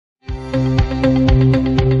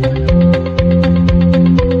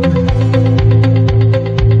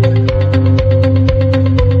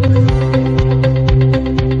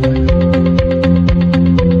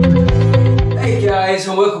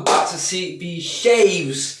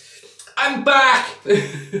shaves. I'm back.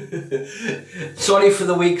 Sorry for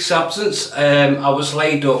the week's absence. I was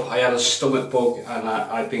laid up. I had a stomach bug and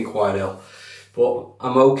I've been quite ill, but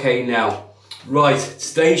I'm okay now. Right,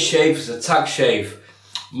 today's shave is a tag shave.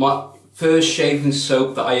 My first shaving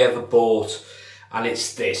soap that I ever bought, and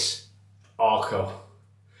it's this Arco.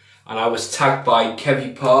 And I was tagged by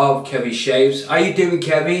Kevy Parv, Kevy Shaves. How you doing,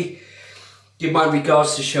 Kevy? Give my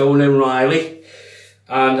regards to Sean and Riley.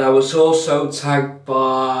 And I was also tagged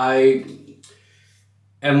by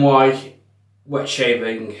NY Wet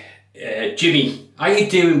Shaving, Jimmy. How you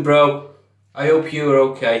doing, bro? I hope you are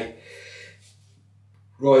okay.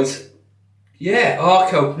 Right, yeah,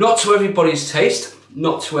 Arco. Not to everybody's taste,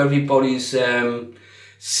 not to everybody's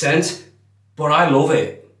scent, but I love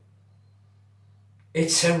it.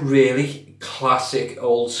 It's a really classic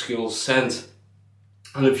old school scent.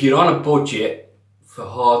 And if you're on a budget for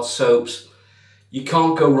hard soaps, you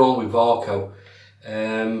can't go wrong with Arco.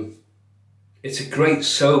 It's a great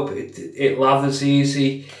soap. It lathers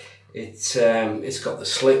easy. It's got the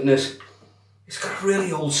slickness. It's got a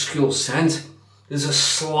really old school scent. There's a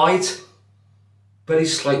very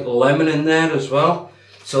slight lemon in there as well.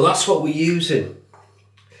 So that's what we're using.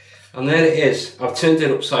 And there it is. I've turned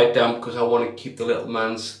it upside down because I want to keep the little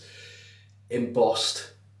man's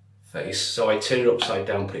embossed face. So I turn it upside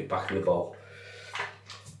down, put it back in the bowl.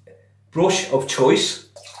 Brush of choice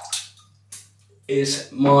is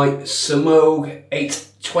my Semogue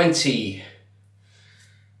 820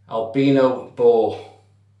 Albino Boar.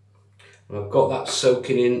 And I've got that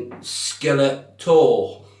soaking in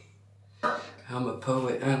Skeletor. I'm a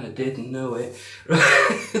poet and I didn't know it.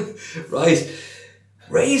 Right,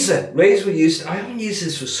 razor we used. I haven't used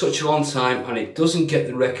this for such a long time and it doesn't get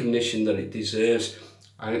the recognition that it deserves.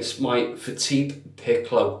 And it's my FaTip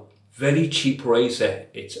Piccolo. Very cheap razor.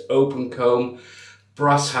 It's open comb,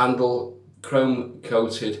 brass handle, chrome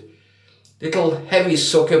coated. Little heavy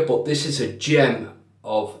sucker, but this is a gem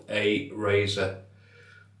of a razor.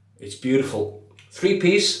 It's beautiful.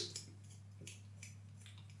 3-piece.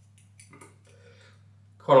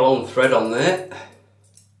 Quite a long thread on there.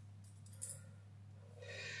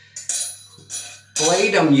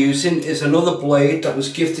 Blade I'm using is another blade that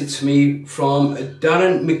was gifted to me from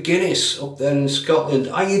Darren McGuinness up there in Scotland.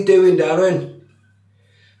 How you doing, Darren?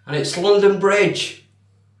 And it's London Bridge.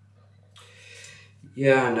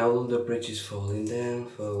 Yeah, I know London Bridge is falling down,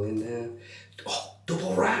 falling down. Oh,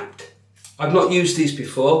 double wrapped. I've not used these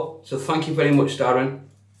before, so thank you very much, Darren.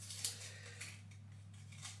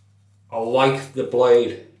 I like the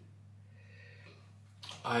blade.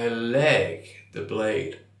 I like the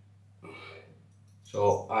blade.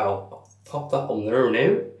 So I'll pop that on there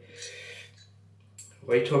now.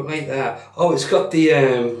 Wait till it like that. Oh, it's got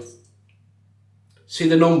the see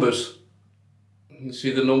the numbers. You can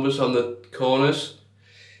see the numbers on the corners.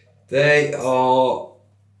 They are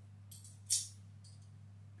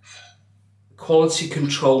quality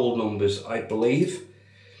control numbers, I believe.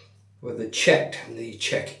 Where they're checked, and they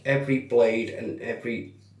check every blade and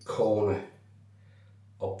every corner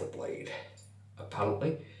of the blade,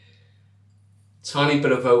 apparently. Tiny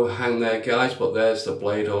bit of overhang there, guys, but there's the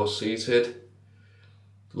blade all seated.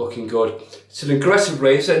 Looking good. It's an aggressive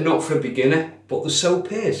razor, not for a beginner, but the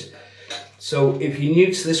soap is. So if you're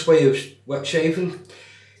new to this way of wet shaving,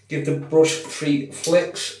 give the brush 3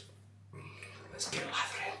 flicks. Let's get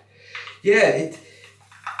lathering. Yeah,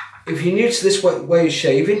 if you're new to this way of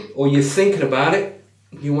shaving, or you're thinking about it,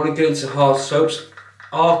 you want to get into hard soaps,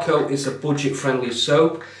 Arco is a budget-friendly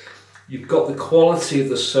soap. You've got the quality of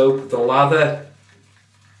the soap, the lather.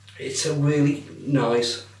 It's a really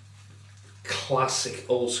nice, classic,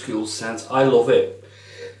 old school scent. I love it.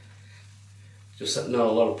 Just that not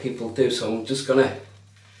a lot of people do, so I'm just gonna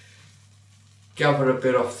gather a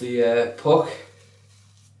bit off the puck.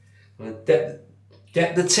 I'm gonna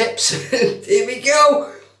dip the tips. Here we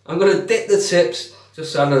go. I'm gonna dip the tips,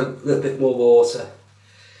 just add a little bit more water.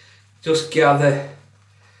 Just gather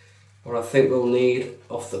what I think we'll need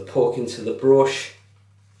off the puck into the brush.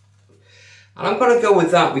 And I'm going to go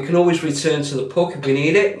with that. We can always return to the puck if we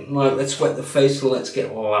need it. Right, let's wet the face and let's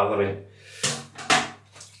get lathering.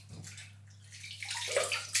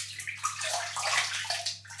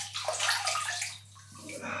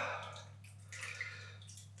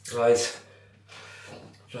 Right,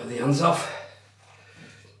 dry the hands off.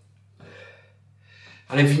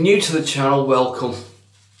 And if you're new to the channel, welcome.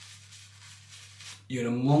 You're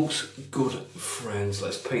amongst good friends.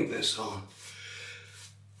 Let's paint this on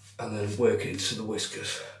and then work it into the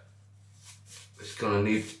whiskers. It's gonna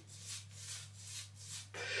need.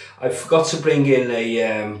 I forgot to bring in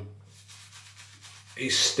a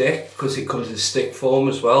stick because it comes in stick form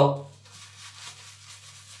as well.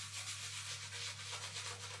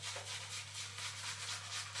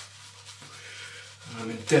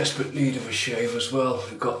 desperate need of a shave as well.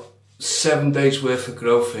 We've got 7 days worth of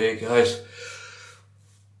growth here, guys.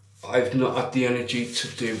 I've not had the energy to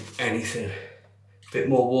do anything. Bit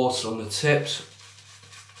more water on the tips.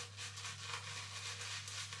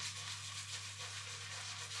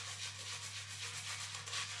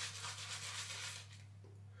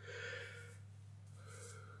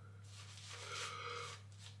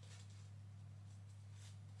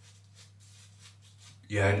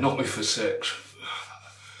 Yeah, knocked me for 6.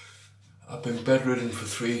 I've been bedridden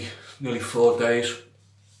for nearly 4 days.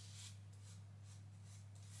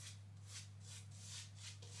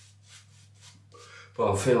 But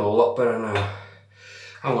I'm feeling a lot better now.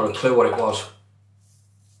 I haven't got a clue what it was.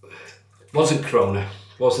 It wasn't Corona,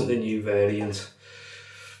 it wasn't the new variant.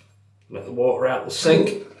 Let the water out the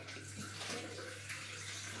sink.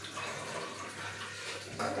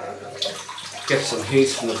 Get some heat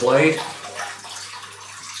from the blade.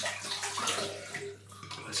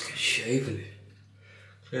 Let's get shaving.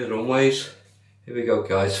 Clear the runways. Here we go,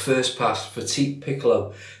 guys. First pass, FaTip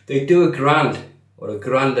Piccolo. They do a grand or a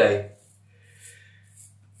grande,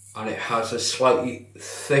 and it has a slightly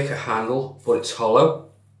thicker handle, but it's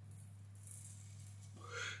hollow.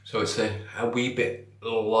 So it's a wee bit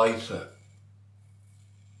lighter.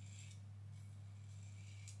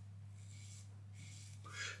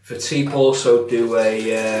 FaTip also do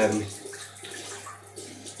a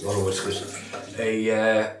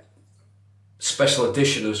special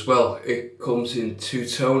edition as well. It comes in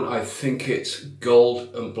 2-tone. I think it's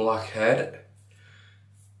gold and black head.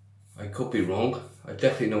 I could be wrong. I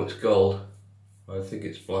definitely know it's gold. I think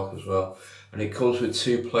it's black as well. And it comes with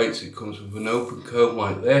 2 plates. It comes with an open comb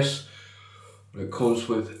like this. And it comes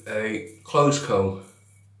with a closed comb.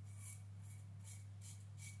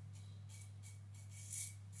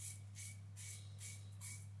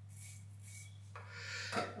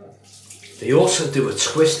 They also do a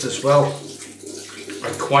twist as well.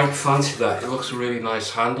 I quite fancy that. It looks a really nice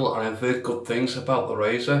handle, and I've heard good things about the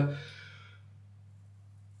razor.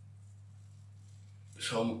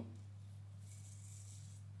 So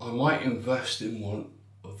I might invest in one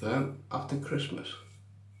of them after Christmas.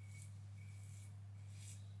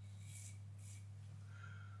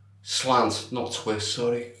 Slant, not twist,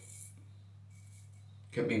 sorry.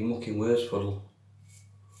 Get me mucking words puddle.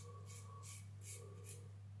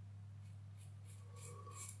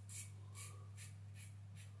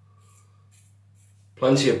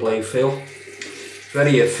 Plenty of blade feel.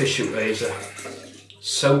 Very efficient razor.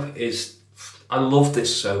 Soap is, I love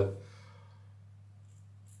this soap.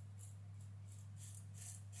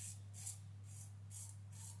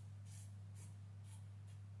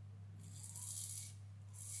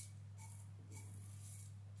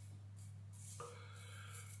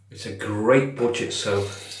 It's a great budget soap.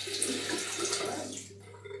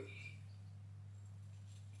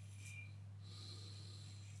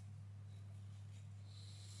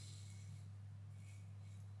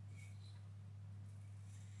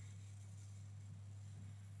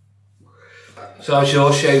 So how's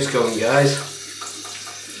your shaves going, guys?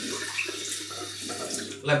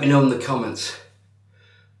 Let me know in the comments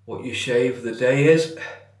what your shave of the day is.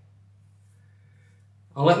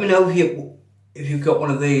 And let me know if you've got one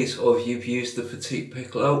of these, or if you've used the FaTip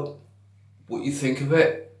Piccolo, what you think of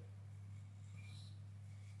it.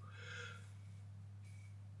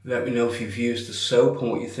 Let me know if you've used the soap and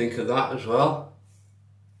what you think of that as well.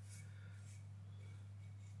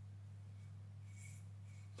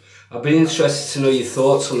 I've been interested to know your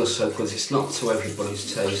thoughts on the soap, because it's not to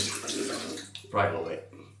everybody's taste. Right, love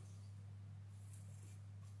it.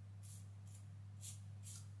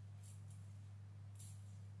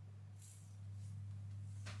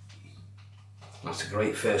 That's a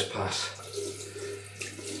great first pass.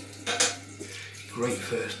 Great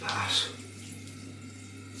first pass.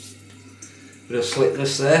 Bit of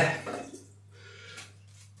slickness there.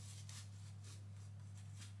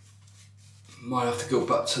 Might have to go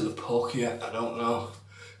back to the puck yet, I don't know.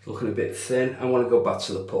 It's looking a bit thin. I want to go back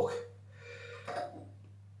to the puck.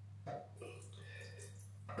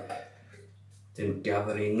 Didn't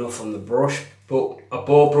gather enough on the brush, but a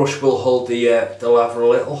bore brush will hold the lather a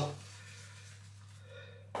little.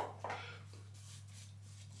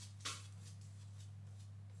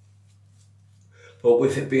 But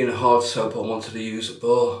with it being a hard soap, I wanted to use a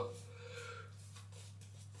bore,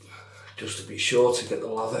 just to be sure to get the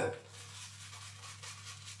lather.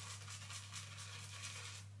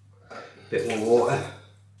 Bit more water.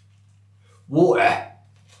 Water!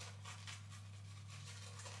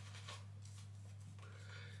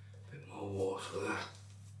 Bit more water there.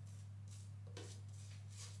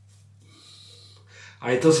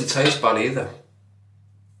 And it doesn't taste bad either.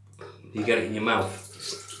 You get it in your mouth.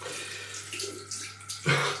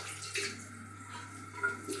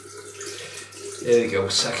 There we go,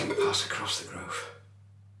 second pass across the growth.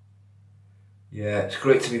 Yeah, it's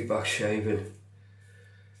great to be back shaving.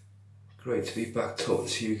 Great to be back talking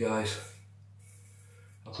to you guys.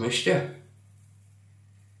 I've missed you.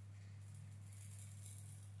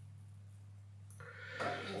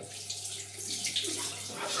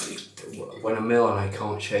 When I'm ill and I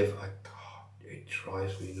can't shave, it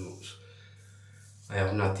drives me nuts. I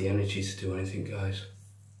haven't had the energy to do anything, guys.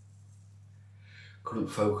 Couldn't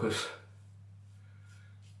focus.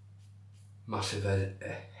 Massive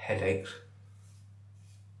headaches.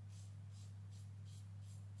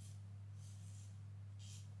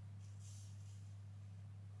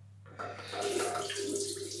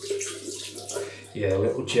 Yeah, a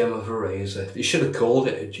little gem of a razor. You should have called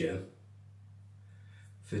it a gem.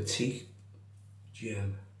 FaTip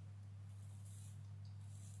gem.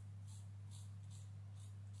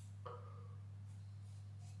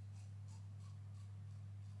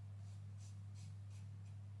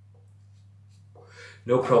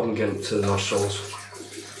 No problem getting to the nostrils.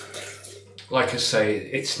 Like I say,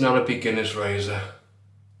 it's not a beginner's razor.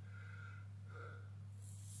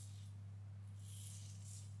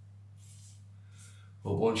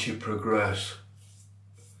 But once you progress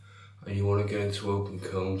and you want to get into open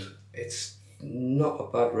combs, it's not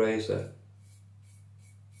a bad razor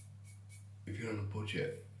if you're on a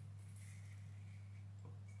budget.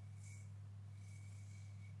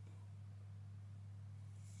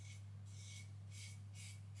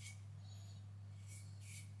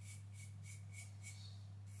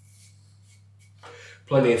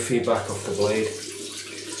 Plenty of feedback off the blade.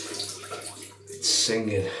 It's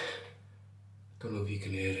singing. Don't know if you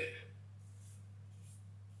can hear it.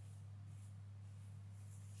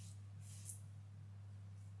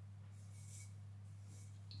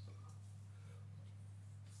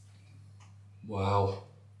 Wow.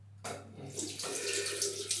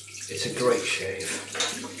 It's a great shave.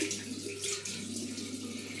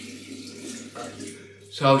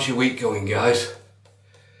 So how's your week going, guys?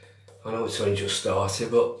 I know it's only just started,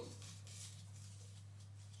 but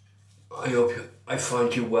I hope I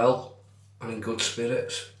find you well and in good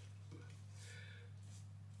spirits.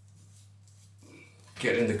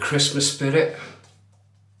 Get in the Christmas spirit.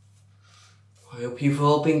 I hope you've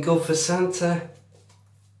all been good for Santa.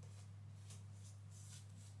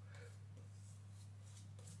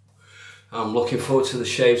 I'm looking forward to the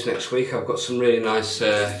shaves next week. I've got some really nice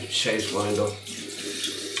shaves lined up.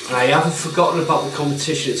 And I haven't forgotten about the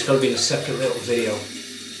competition. It's going to be in a separate little video.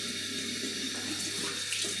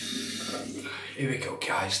 Here we go,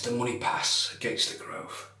 guys. The money pass against the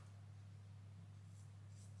growth.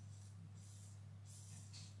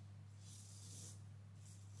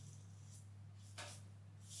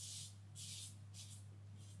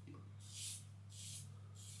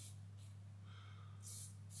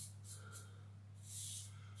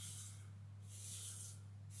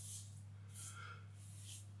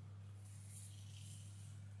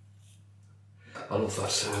 I love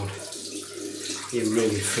that sound. You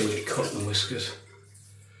really feel it cutting the whiskers.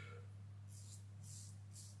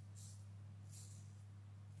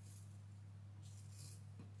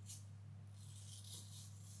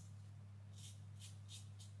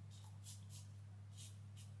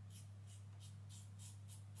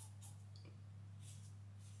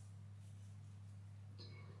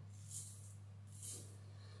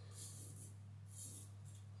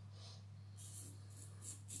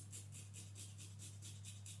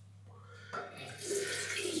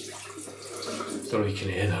 Don't know if you can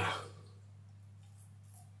hear that.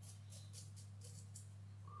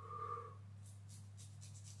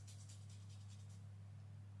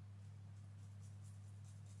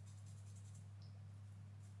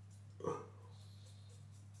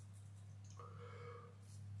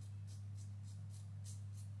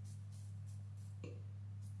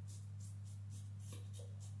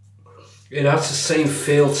 It has the same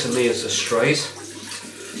feel to me as a straight.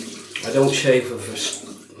 I don't shave with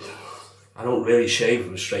I don't really shave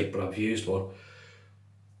with a straight, but I've used one.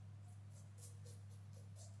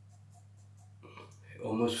 It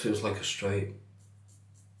almost feels like a straight.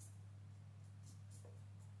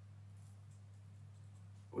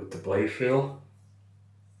 With the blade feel.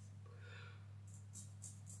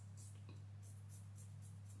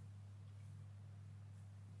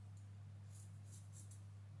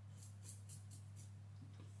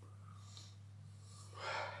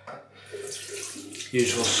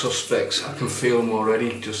 Usual suspects, I can feel them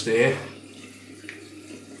already just here.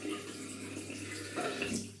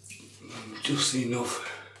 Just enough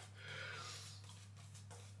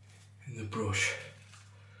in the brush.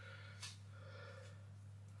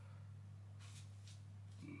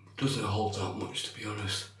 Doesn't hold that much, to be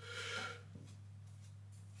honest.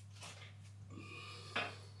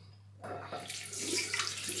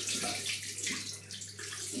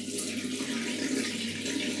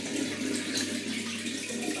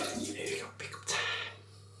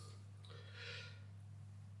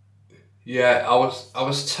 Yeah, I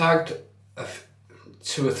was tagged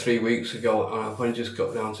 2 or 3 weeks ago, and I've only just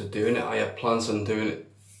got down to doing it. I had plans on doing it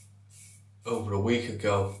over a week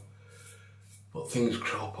ago, but things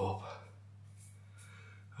crop up.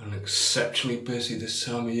 I'm exceptionally busy this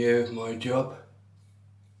time of year with my job.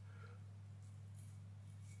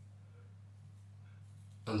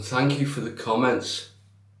 And thank you for the comments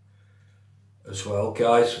as well,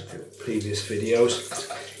 guys, with the previous videos.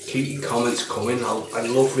 Keep your comments coming. I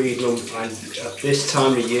love reading them, and at this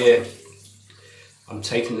time of year I'm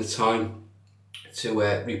taking the time to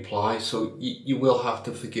reply, so you will have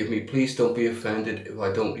to forgive me. Please don't be offended if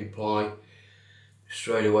I don't reply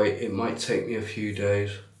straight away. It might take me a few days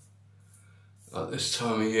at this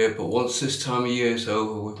time of year, but once this time of year is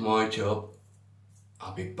over with my job,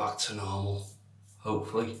 I'll be back to normal,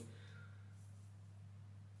 hopefully.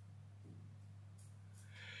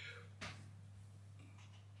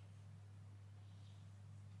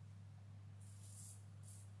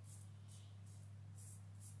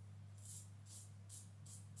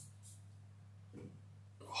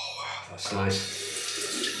 Oh wow, that's nice.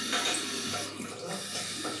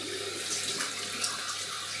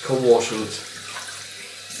 Cold water in it.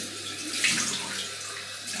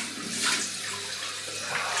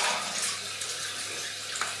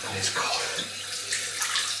 That is cold.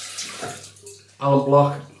 Alum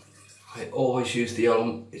Block. I always use the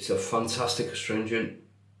alum. It's a fantastic astringent.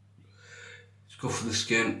 It's good for the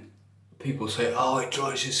skin. People say, oh, it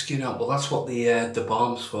dries your skin out. Well, that's what the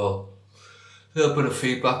balm's for. A little bit of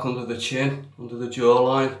feedback under the chin, under the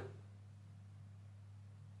jawline.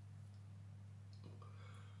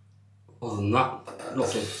 Other than that,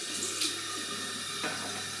 nothing.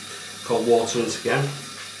 Cold water in it again.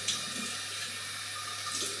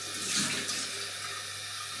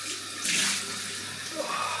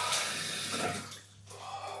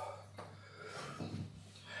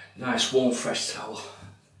 Nice warm fresh towel.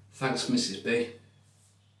 Thanks, Mrs. B.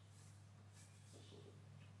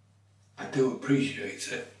 I do appreciate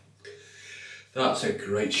it. That's a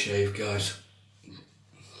great shave, guys.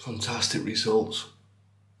 Fantastic results.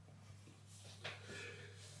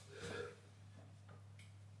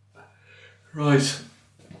 Right.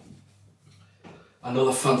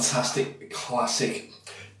 Another fantastic classic.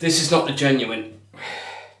 This is not the genuine.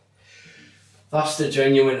 That's the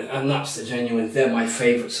genuine and that's the genuine. They're my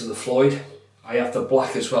favourites of the Floyd. I have the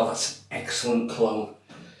black as well. That's an excellent clone.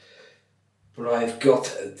 But I've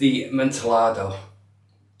got the Mentolado.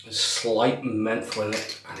 A slight menthol in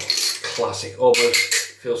it, and it's classic. Almost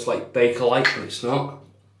feels like Bakelite, but it's not.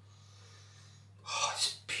 Oh,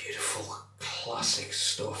 it's beautiful, classic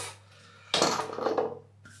stuff.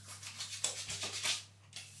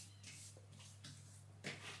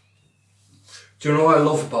 Do you know what I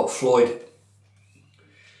love about Floyd?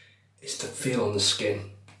 It's the feel on the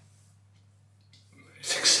skin.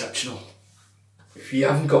 It's exceptional. If you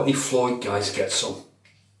haven't got any Floyd, guys, get some.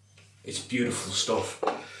 It's beautiful stuff.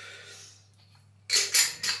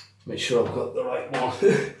 Make sure I've got the right one.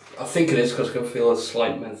 I think it is because I can feel a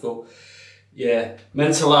slight menthol. Yeah,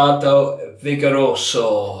 Mentolado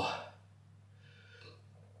Vigoroso.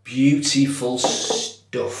 Beautiful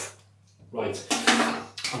stuff. Right,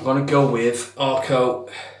 I'm going to go with Arco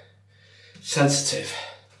Sensitive.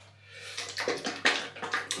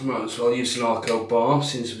 I might as well use an Arco balm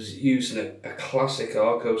since I was using a classic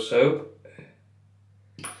Arco soap.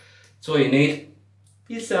 That's all you need.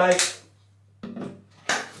 Be safe.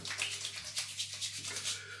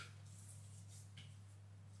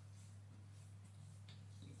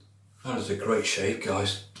 That is a great shave,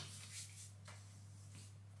 guys.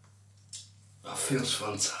 That feels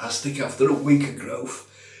fantastic after a week of growth.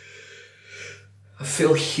 I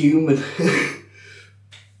feel human.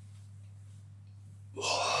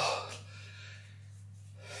 Oh,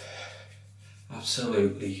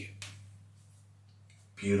 absolutely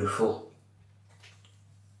beautiful.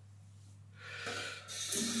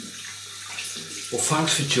 Well,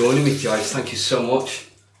 thanks for joining me, guys. Thank you so much.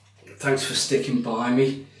 Thanks for sticking by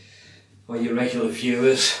me. All your regular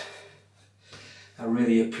viewers, I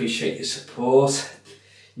really appreciate your support.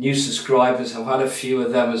 New subscribers, I've had a few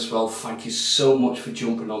of them as well. Thank you so much for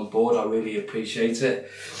jumping on board. I really appreciate it.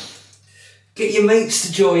 Get your mates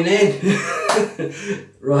to join in.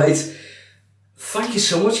 Right. Thank you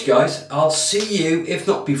so much, guys. I'll see you, if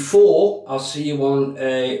not before, I'll see you on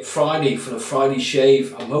Friday for the Friday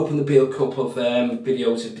shave. I'm hoping there'll be a couple of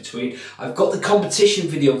videos in between. I've got the competition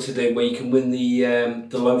video today where you can win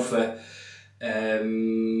the loafer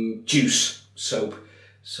juice soap.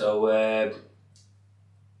 So I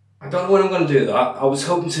don't know when I'm going to do that. I was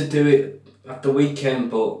hoping to do it at the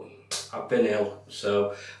weekend, but I've been ill,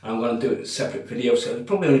 so I'm going to do it in a separate video, so it'll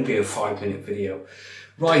probably only be a 5-minute video.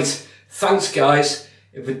 Right, thanks guys.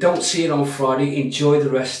 If we don't see you on Friday, enjoy the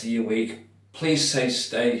rest of your week. Please stay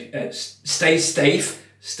safe,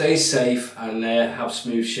 and have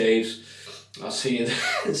smooth shaves. I'll see you.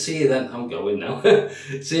 See you then. I'm going now.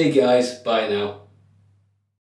 See you guys. Bye now.